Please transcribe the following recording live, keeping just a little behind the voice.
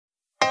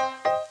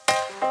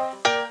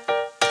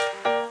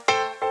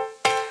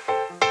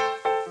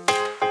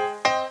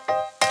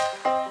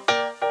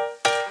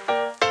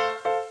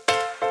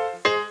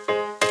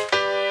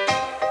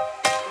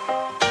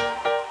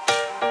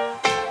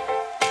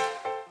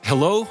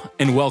Hello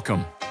and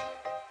welcome.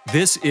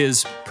 This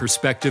is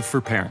Perspective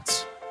for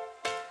Parents.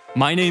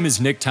 My name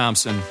is Nick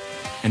Thompson,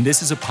 and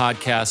this is a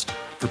podcast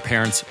for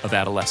parents of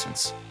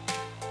adolescents.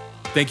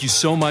 Thank you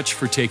so much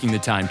for taking the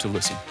time to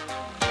listen.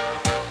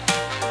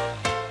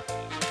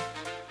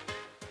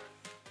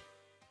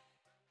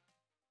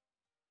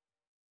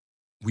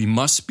 We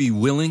must be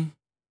willing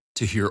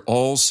to hear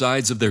all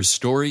sides of their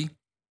story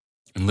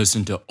and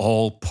listen to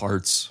all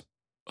parts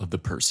of the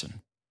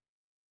person.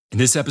 In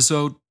this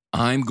episode,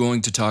 I'm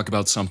going to talk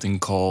about something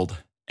called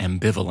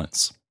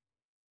ambivalence.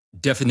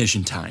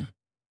 Definition time.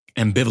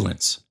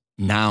 Ambivalence,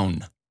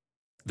 noun.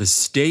 The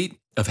state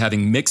of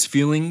having mixed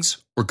feelings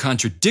or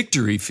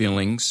contradictory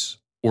feelings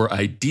or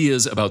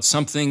ideas about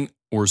something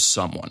or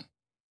someone.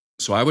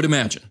 So I would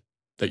imagine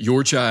that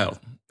your child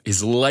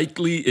is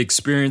likely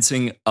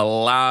experiencing a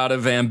lot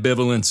of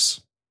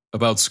ambivalence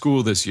about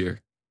school this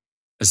year,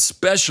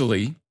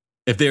 especially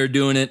if they're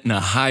doing it in a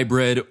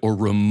hybrid or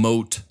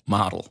remote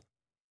model.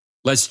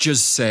 Let's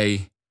just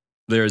say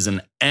there's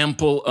an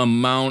ample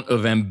amount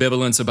of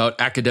ambivalence about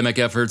academic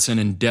efforts and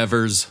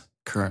endeavors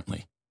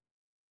currently.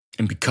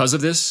 And because of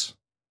this,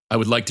 I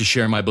would like to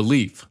share my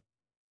belief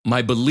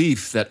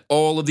that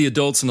all of the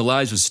adults in the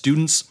lives of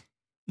students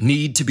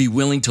need to be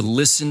willing to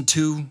listen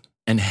to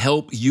and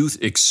help youth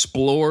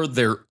explore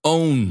their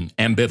own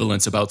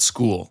ambivalence about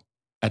school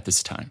at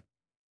this time.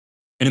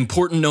 An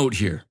important note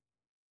here.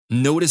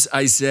 Notice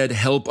I said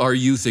help our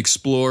youth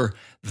explore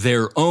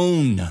their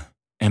own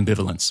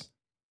ambivalence.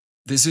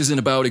 This isn't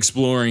about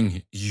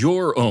exploring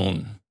your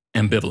own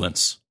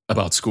ambivalence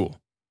about school.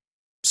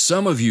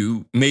 Some of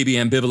you may be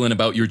ambivalent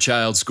about your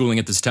child's schooling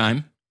at this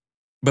time,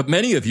 but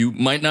many of you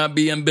might not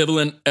be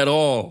ambivalent at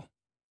all.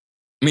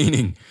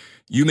 Meaning,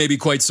 you may be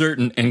quite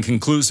certain and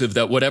conclusive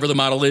that whatever the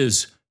model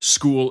is,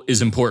 school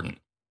is important.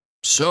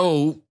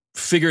 So,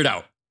 figure it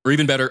out. Or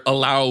even better,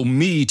 allow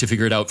me to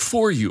figure it out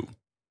for you.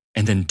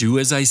 And then do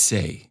as I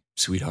say,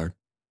 sweetheart.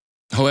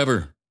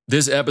 However,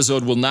 this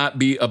episode will not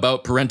be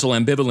about parental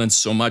ambivalence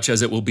so much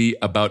as it will be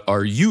about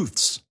our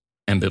youth's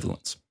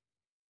ambivalence.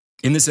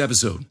 In this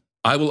episode,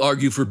 I will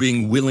argue for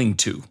being willing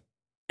to.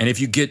 And if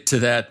you get to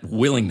that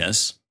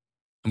willingness,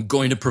 I'm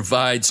going to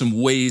provide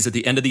some ways at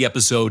the end of the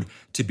episode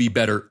to be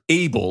better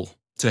able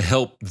to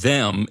help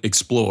them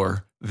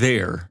explore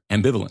their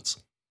ambivalence.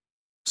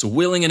 So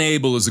willing and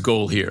able is the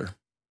goal here.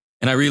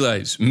 And I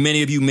realize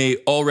many of you may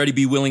already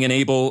be willing and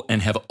able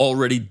and have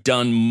already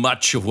done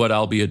much of what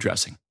I'll be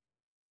addressing.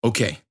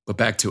 Okay, but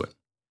back to it.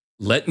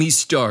 Let me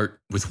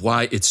start with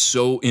why it's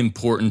so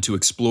important to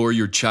explore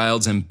your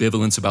child's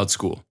ambivalence about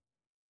school.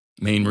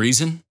 Main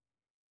reason?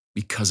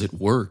 Because it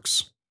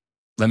works.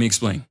 Let me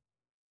explain.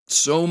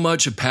 So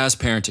much of past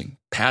parenting,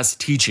 past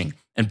teaching,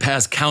 and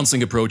past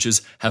counseling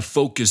approaches have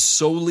focused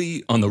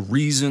solely on the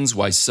reasons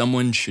why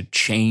someone should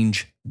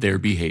change their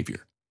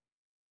behavior.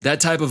 That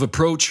type of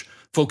approach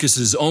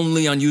focuses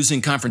only on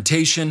using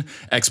confrontation,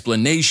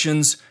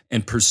 explanations,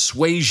 and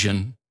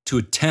persuasion to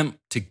attempt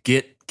to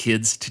get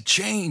kids to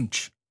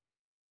change.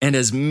 And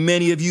as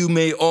many of you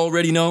may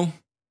already know,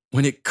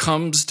 when it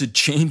comes to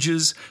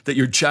changes that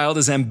your child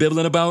is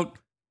ambivalent about,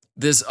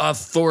 this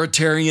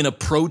authoritarian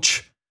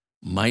approach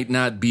might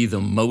not be the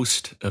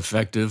most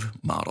effective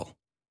model.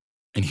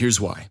 And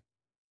here's why.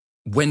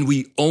 When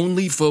we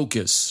only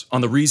focus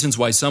on the reasons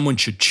why someone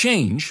should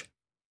change,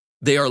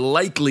 they are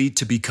likely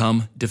to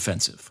become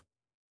defensive.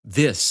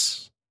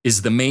 This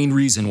is the main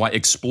reason why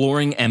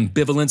exploring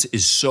ambivalence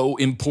is so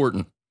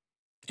important.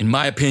 In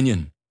my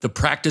opinion, the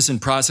practice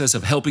and process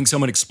of helping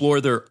someone explore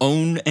their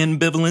own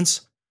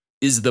ambivalence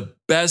is the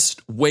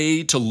best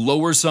way to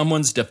lower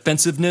someone's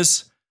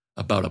defensiveness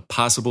about a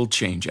possible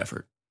change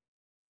effort.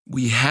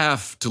 We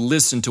have to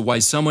listen to why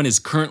someone is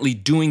currently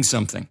doing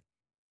something.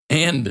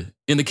 And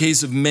in the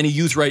case of many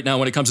youth right now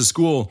when it comes to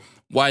school,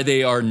 why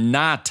they are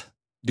not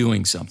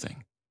doing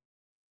something.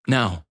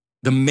 Now,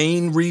 the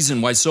main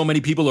reason why so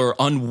many people are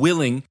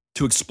unwilling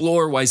to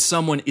explore why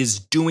someone is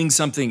doing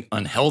something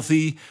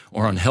unhealthy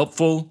or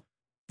unhelpful,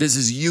 this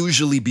is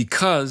usually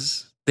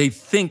because they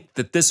think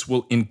that this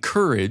will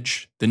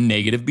encourage the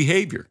negative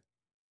behavior.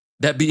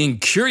 That being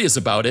curious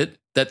about it,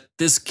 that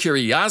this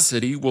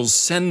curiosity will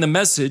send the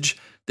message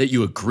that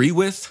you agree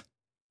with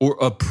or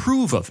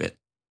approve of it.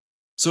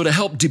 So to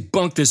help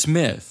debunk this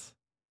myth,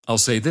 I'll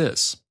say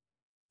this.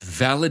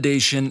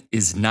 Validation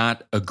is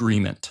not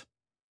agreement,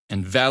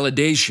 and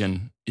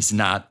validation is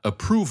not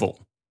approval.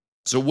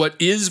 So what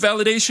is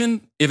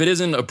validation if it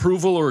isn't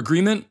approval or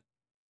agreement?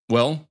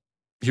 Well,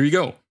 here you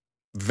go.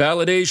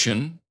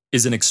 Validation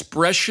is an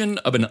expression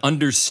of an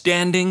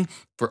understanding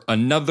for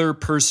another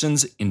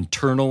person's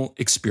internal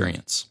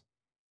experience,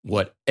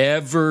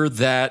 whatever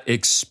that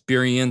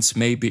experience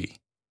may be.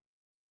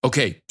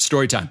 Okay,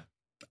 story time.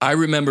 I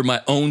remember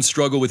my own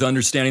struggle with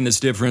understanding this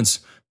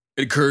difference.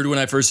 It occurred when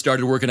I first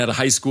started working at a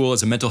high school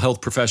as a mental health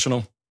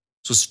professional.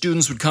 So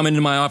students would come into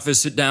my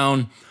office, sit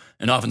down,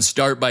 and often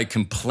start by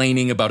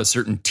complaining about a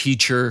certain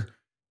teacher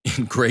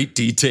in great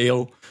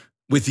detail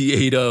with the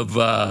aid of,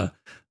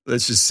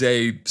 let's just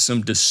say,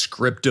 some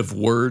descriptive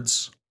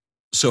words.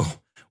 So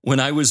when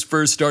I was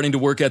first starting to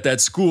work at that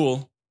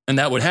school, and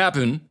that would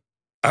happen,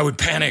 I would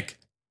panic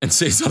and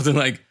say something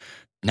like,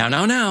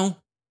 now,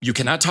 you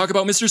cannot talk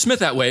about Mr. Smith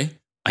that way.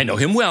 I know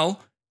him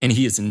well, and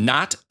he is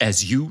not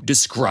as you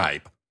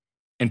describe.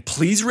 And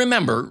please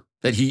remember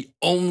that he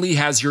only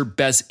has your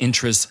best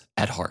interests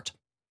at heart.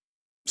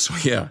 So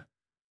yeah,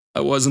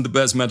 I wasn't the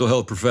best mental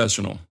health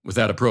professional with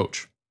that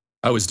approach.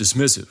 I was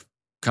dismissive,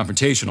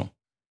 confrontational,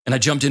 and I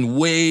jumped in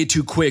way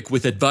too quick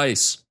with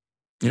advice,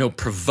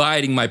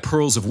 providing my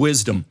pearls of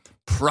wisdom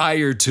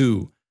prior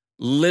to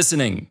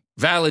listening,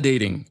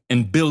 validating,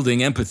 and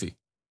building empathy.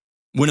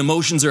 When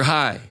emotions are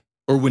high,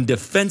 or when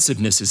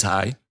defensiveness is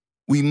high,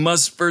 we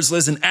must first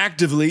listen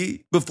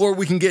actively before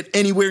we can get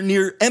anywhere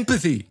near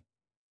empathy,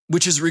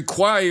 which is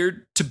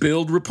required to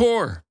build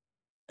rapport.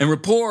 And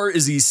rapport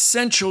is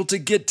essential to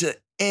get to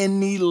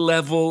any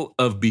level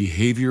of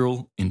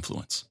behavioral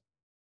influence.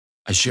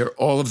 I share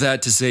all of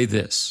that to say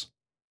this.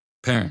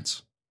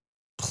 Parents,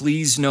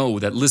 please know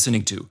that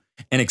listening to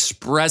and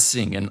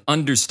expressing an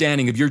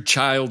understanding of your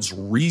child's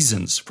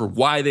reasons for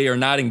why they are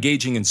not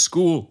engaging in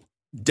school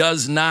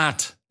does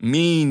not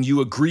mean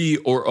you agree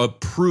or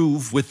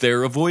approve with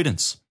their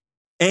avoidance.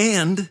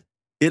 And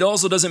it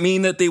also doesn't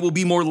mean that they will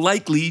be more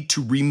likely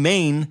to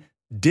remain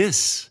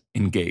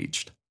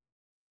disengaged.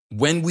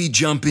 When we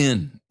jump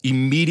in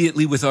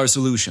immediately with our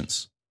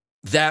solutions,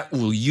 that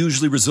will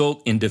usually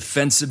result in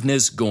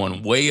defensiveness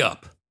going way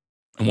up.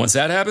 And once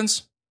that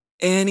happens,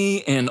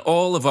 any and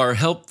all of our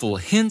helpful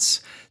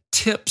hints,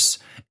 tips,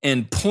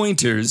 and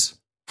pointers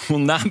will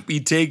not be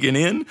taken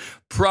in,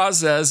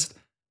 processed,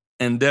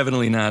 and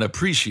definitely not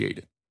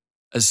appreciated,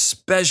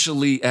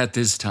 especially at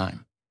this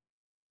time.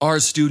 Our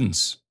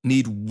students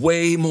need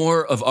way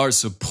more of our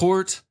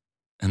support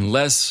and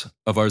less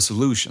of our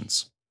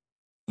solutions.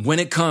 When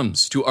it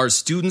comes to our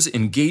students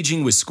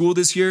engaging with school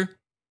this year,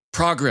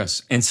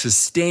 progress and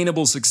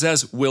sustainable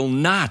success will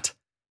not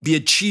be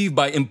achieved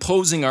by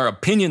imposing our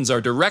opinions,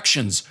 our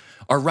directions,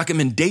 our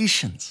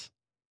recommendations.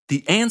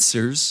 The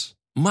answers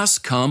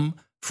must come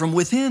from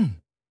within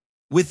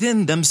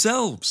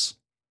themselves.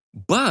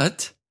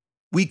 But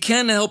we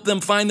can help them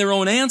find their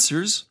own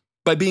answers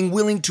by being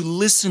willing to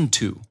listen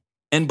to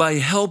and by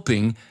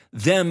helping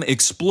them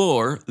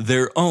explore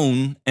their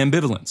own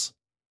ambivalence.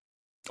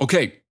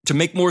 Okay, to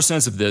make more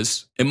sense of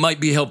this, it might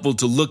be helpful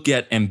to look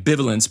at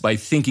ambivalence by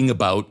thinking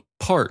about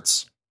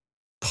parts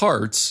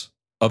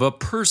of a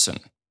person.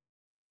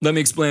 Let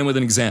me explain with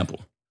an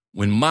example.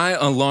 When my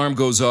alarm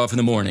goes off in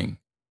the morning,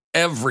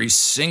 every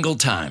single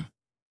time,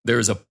 there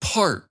is a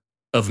part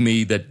of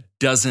me that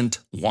doesn't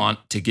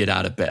want to get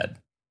out of bed.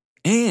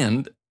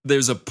 And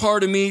there's a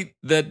part of me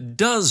that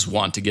does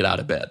want to get out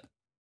of bed.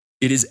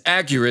 It is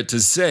accurate to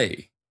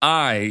say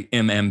I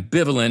am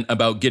ambivalent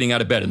about getting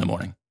out of bed in the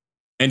morning.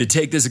 And to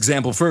take this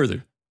example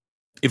further,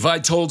 if I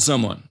told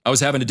someone I was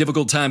having a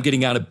difficult time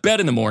getting out of bed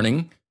in the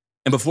morning,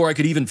 and before I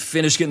could even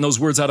finish getting those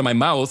words out of my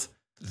mouth,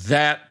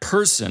 that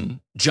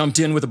person jumped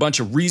in with a bunch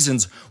of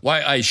reasons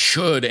why I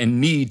should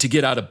and need to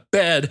get out of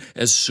bed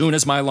as soon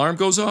as my alarm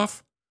goes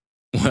off,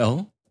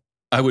 well,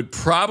 I would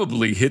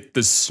probably hit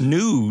the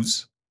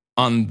snooze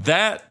on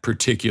that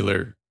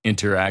particular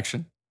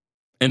interaction.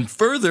 And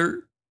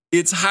further,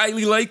 it's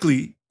highly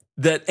likely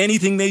that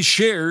anything they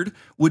shared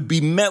would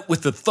be met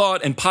with the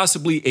thought and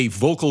possibly a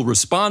vocal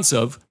response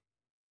of,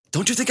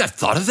 "Don't you think I've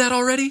thought of that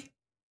already?"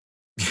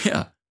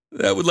 Yeah,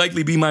 that would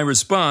likely be my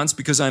response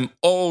because I'm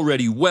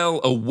already well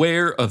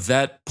aware of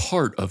that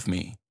part of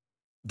me.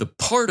 The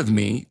part of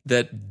me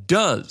that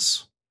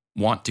does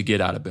want to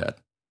get out of bed.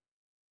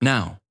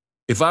 Now,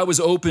 if I was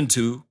open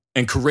to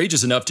and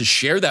courageous enough to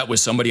share that with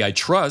somebody I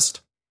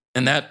trust,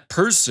 and that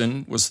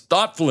person was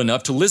thoughtful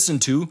enough to listen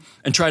to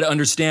and try to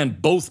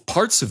understand both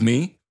parts of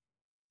me,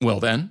 well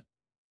then,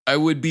 I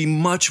would be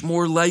much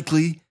more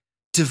likely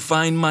to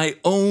find my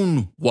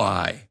own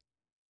why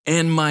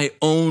and my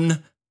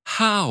own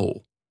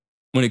how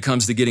when it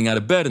comes to getting out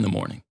of bed in the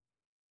morning.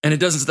 And it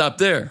doesn't stop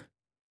there.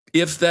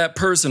 If that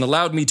person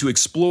allowed me to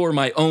explore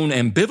my own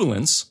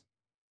ambivalence,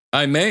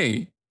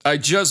 I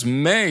just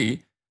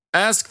may,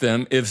 ask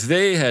them if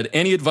they had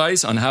any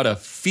advice on how to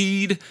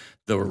feed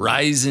the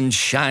rise and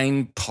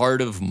shine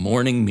part of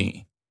morning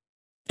me.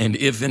 And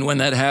if and when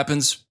that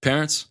happens,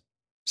 parents,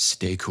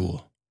 stay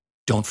cool.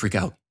 Don't freak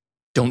out.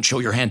 Don't show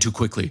your hand too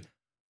quickly.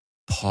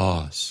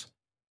 Pause.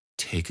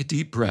 Take a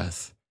deep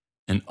breath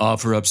and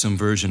offer up some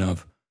version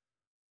of,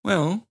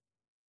 "Well,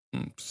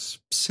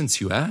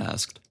 since you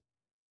asked."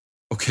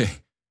 Okay,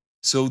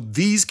 so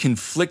these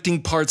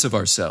conflicting parts of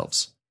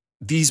ourselves,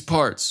 these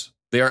parts,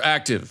 they are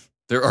active,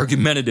 they're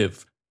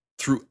argumentative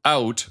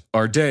throughout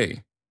our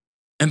day.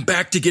 And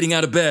back to getting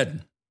out of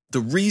bed.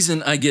 The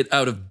reason I get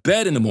out of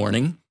bed in the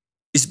morning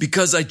is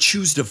because I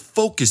choose to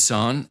focus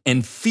on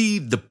and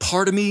feed the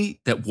part of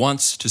me that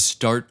wants to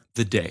start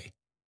the day.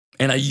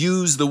 And I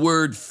use the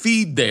word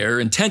feed there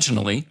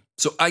intentionally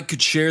so I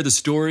could share the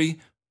story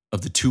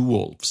of the two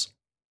wolves.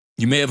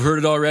 You may have heard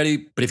it already,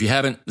 but if you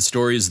haven't, the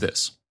story is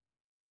this.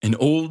 An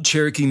old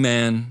Cherokee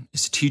man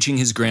is teaching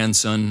his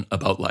grandson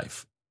about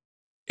life.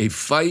 "A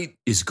fight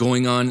is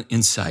going on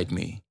inside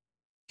me,"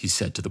 he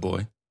said to the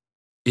boy.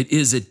 "It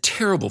is a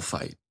terrible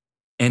fight,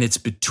 and it's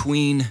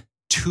between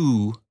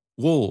two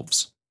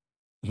wolves.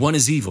 One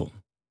is evil.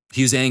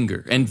 He is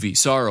anger, envy,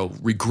 sorrow,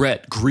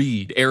 regret,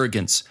 greed,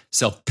 arrogance,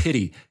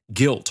 self-pity,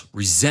 guilt,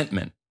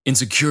 resentment,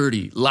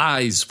 insecurity,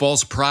 lies,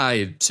 false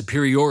pride,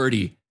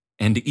 superiority,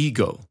 and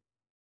ego.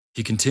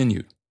 He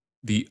continued,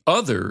 the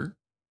other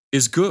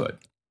is good.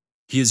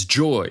 He is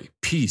joy,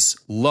 peace,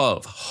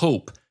 love,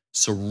 hope,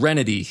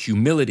 serenity,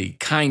 humility,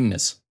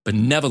 kindness,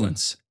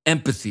 benevolence,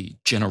 empathy,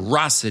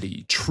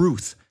 generosity,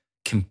 truth,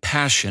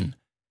 compassion,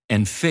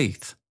 and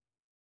faith.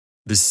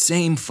 The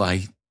same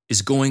fight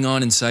is going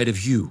on inside of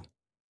you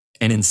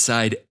and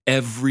inside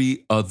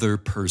every other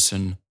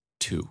person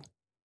too.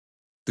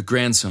 The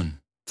grandson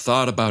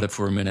thought about it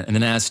for a minute and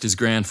then asked his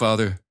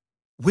grandfather,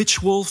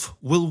 which wolf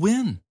will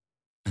win?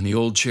 And the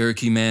old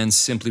Cherokee man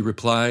simply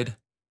replied,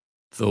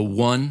 the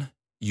one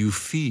you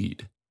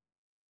feed.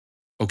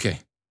 Okay,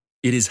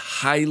 it is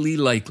highly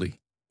likely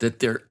that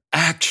there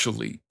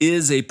actually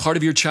is a part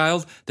of your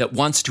child that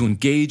wants to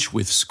engage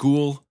with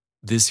school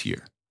this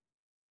year.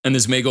 And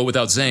this may go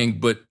without saying,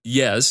 but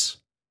yes,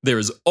 there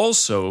is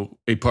also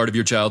a part of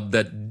your child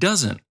that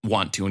doesn't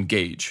want to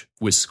engage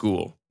with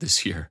school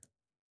this year.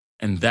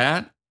 And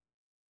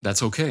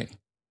that's okay.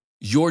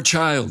 Your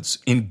child's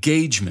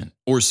engagement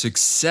or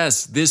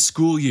success this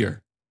school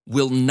year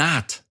will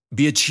not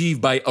be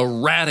achieved by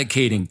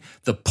eradicating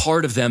the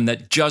part of them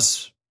that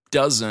just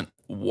doesn't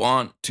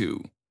want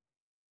to.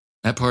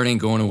 That part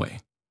ain't going away.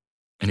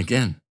 And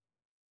again,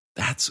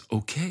 that's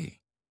okay.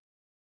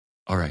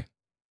 All right.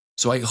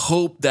 So I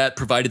hope that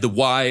provided the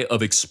why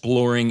of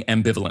exploring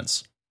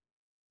ambivalence.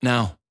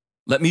 Now,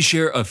 let me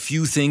share a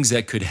few things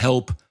that could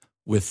help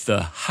with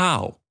the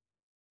how.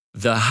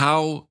 The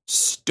how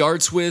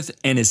starts with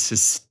and is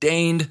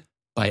sustained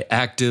by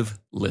active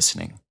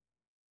listening.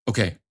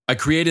 Okay, I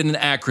created an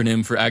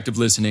acronym for active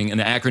listening, and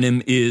the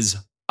acronym is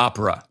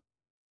OPERA.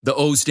 The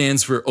O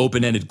stands for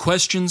open-ended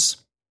questions,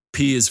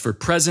 P is for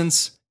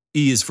presence,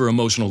 E is for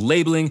emotional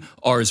labeling,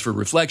 R is for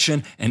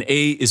reflection, and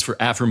A is for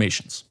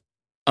affirmations.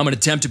 I'm going to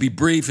attempt to be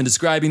brief in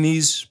describing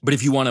these, but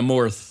if you want a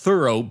more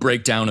thorough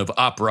breakdown of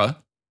OPERA,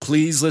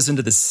 please listen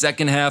to the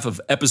second half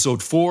of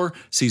episode 4,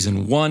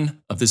 season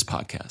 1 of this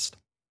podcast.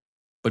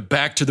 But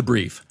back to the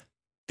brief.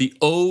 The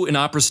O in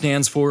OPERA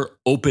stands for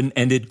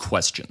open-ended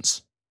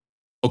questions.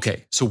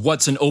 Okay, so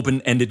what's an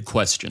open-ended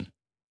question?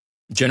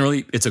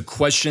 Generally, it's a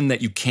question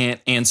that you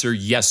can't answer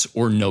yes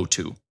or no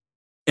to.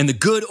 And the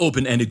good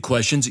open-ended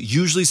questions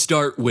usually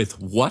start with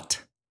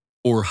what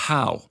or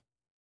how.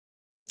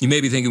 You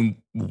may be thinking,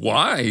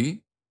 why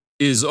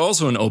is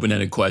also an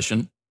open-ended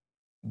question,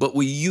 but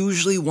we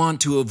usually want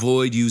to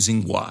avoid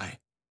using why.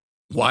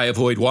 Why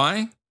avoid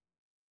why?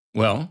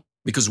 Well,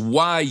 because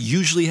why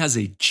usually has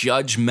a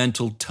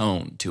judgmental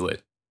tone to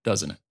it,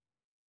 doesn't it?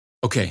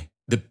 Okay,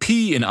 the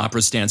P in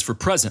OPERA stands for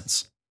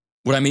presence.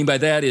 What I mean by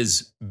that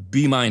is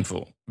be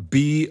mindful,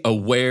 be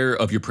aware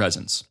of your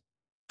presence.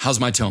 How's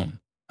my tone?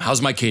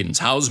 How's my cadence?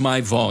 How's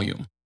my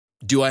volume?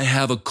 Do I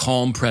have a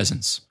calm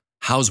presence?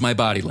 How's my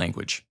body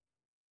language?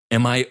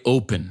 Am I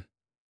open?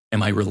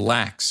 Am I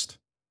relaxed?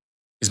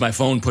 Is my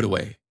phone put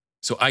away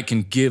so I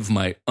can give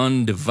my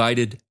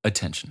undivided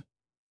attention?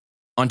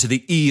 On to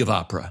the E of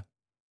OPERA.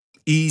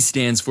 E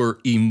stands for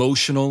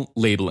emotional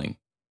labeling.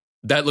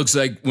 That looks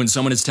like when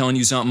someone is telling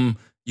you something,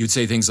 you'd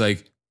say things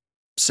like,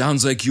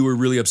 sounds like you were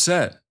really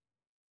upset.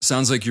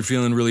 Sounds like you're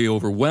feeling really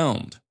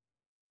overwhelmed.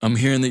 I'm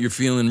hearing that you're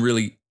feeling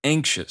really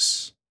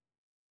anxious.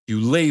 You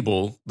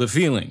label the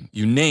feeling.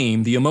 You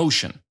name the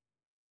emotion.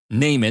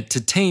 Name it to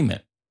tame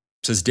it,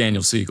 says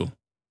Daniel Siegel.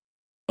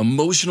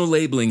 Emotional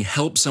labeling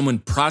helps someone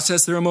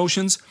process their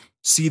emotions,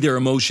 see their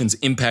emotions'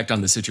 impact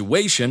on the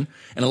situation,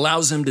 and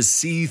allows them to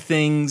see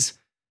things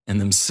and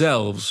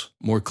themselves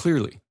more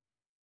clearly.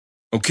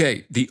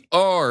 Okay, the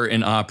R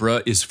in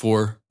OPERA is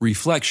for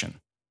reflection.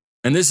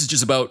 And this is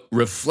just about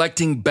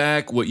reflecting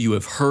back what you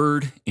have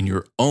heard in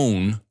your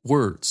own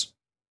words.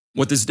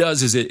 What this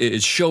does is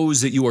it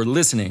shows that you are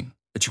listening,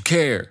 that you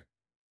care,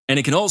 and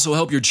it can also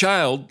help your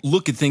child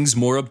look at things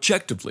more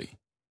objectively.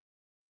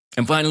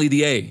 And finally,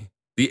 the A.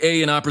 The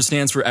A in OPERA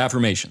stands for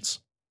affirmations.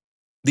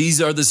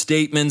 These are the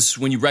statements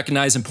when you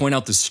recognize and point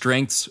out the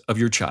strengths of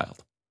your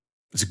child.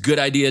 It's a good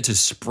idea to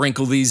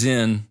sprinkle these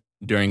in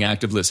during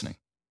active listening.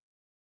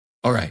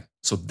 All right,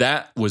 so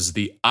that was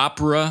the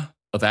OPERA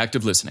of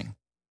active listening.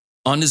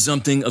 On to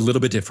something a little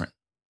bit different.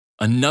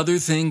 Another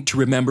thing to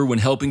remember when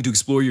helping to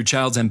explore your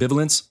child's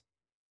ambivalence,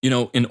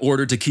 in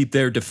order to keep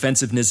their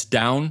defensiveness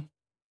down,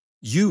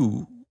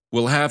 you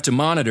will have to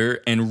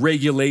monitor and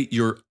regulate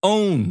your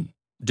own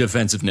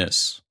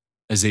defensiveness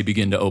as they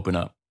begin to open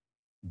up.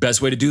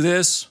 Best way to do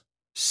this?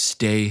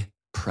 Stay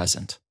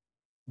present.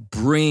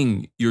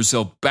 Bring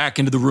yourself back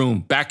into the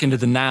room, back into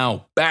the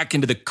now, back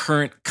into the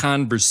current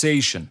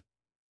conversation.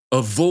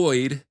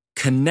 Avoid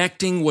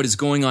connecting what is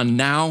going on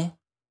now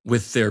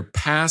with their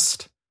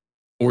past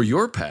or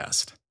your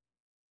past.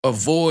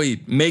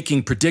 Avoid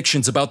making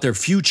predictions about their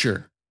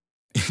future.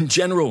 In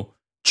general,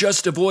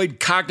 just avoid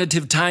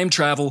cognitive time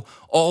travel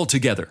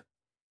altogether.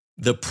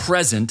 The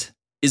present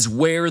is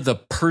where the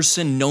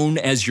person known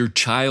as your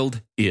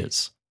child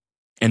is.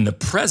 And the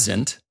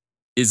present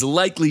is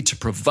likely to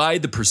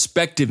provide the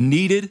perspective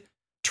needed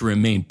to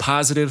remain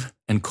positive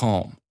and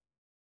calm.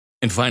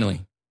 And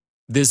finally,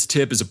 this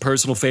tip is a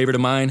personal favorite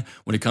of mine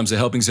when it comes to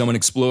helping someone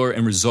explore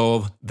and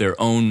resolve their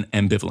own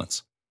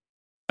ambivalence.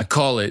 I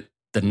call it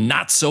the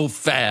not so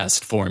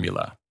fast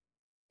formula.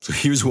 So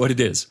here's what it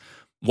is.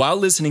 While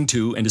listening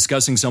to and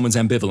discussing someone's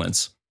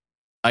ambivalence,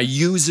 I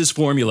use this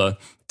formula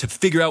to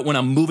figure out when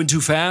I'm moving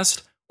too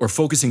fast or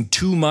focusing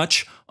too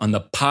much on the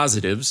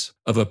positives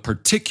of a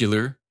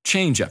particular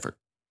change effort.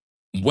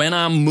 When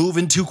I'm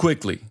moving too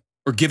quickly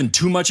or giving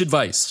too much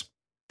advice,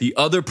 the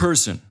other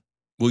person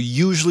will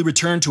usually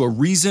return to a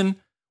reason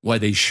why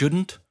they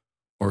shouldn't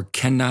or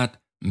cannot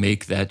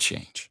make that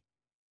change.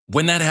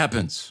 When that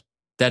happens,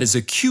 that is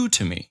a cue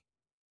to me.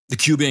 The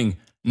cue being,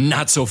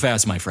 not so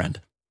fast, my friend.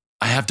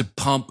 I have to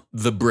pump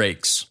the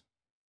brakes,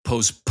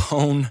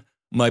 postpone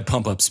my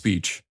pump-up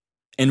speech,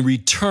 and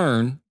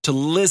return to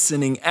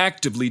listening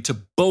actively to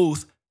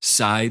both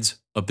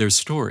sides of their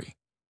story.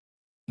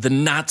 The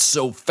not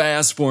so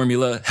fast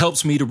formula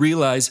helps me to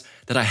realize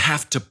that I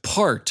have to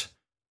part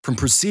from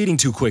proceeding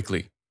too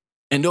quickly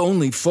and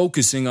only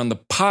focusing on the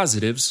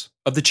positives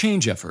of the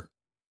change effort.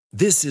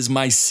 This is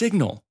my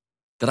signal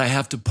that I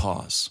have to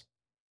pause.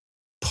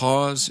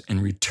 Pause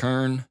and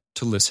return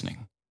to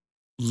listening.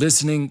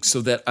 Listening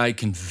so that I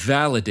can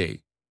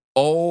validate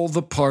all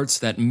the parts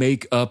that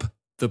make up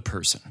the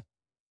person.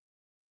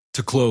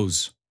 To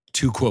close,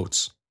 2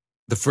 quotes.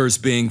 The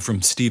first being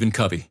from Stephen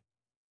Covey.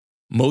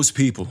 Most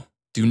people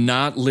do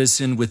not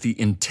listen with the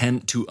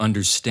intent to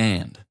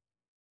understand.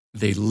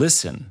 They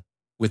listen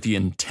with the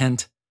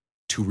intent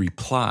to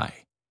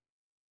reply.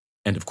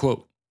 End of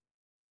quote.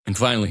 And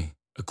finally,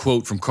 a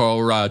quote from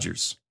Carl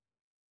Rogers.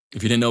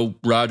 If you didn't know,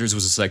 Rogers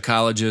was a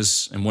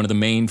psychologist and one of the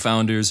main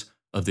founders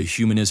of the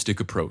humanistic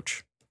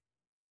approach.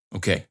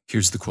 Okay,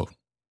 here's the quote.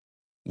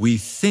 We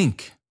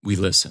think we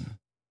listen,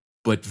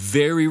 but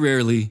very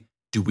rarely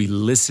do we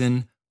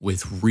listen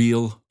with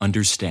real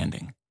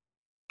understanding,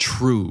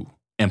 true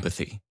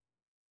empathy.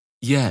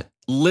 Yet,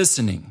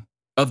 listening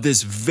of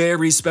this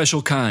very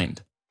special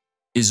kind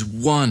is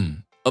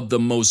one of the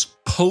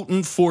most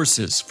potent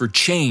forces for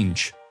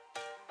change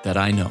that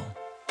I know.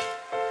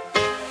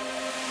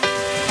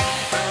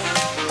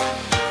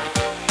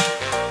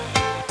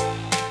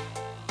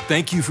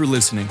 Thank you for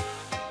listening.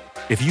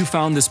 If you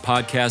found this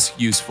podcast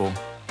useful,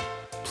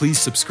 please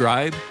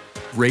subscribe,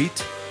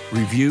 rate,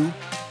 review,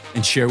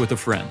 and share with a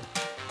friend.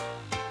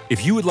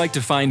 If you would like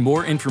to find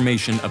more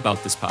information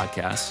about this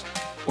podcast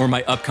or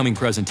my upcoming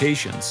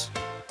presentations,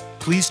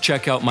 please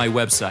check out my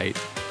website,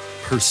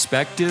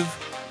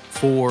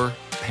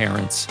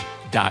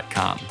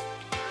 perspective4parents.com.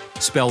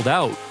 Spelled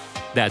out,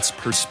 that's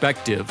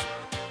perspective,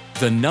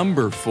 the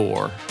number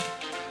 4,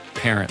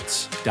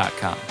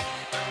 parents.com.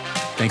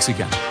 Thanks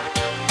again.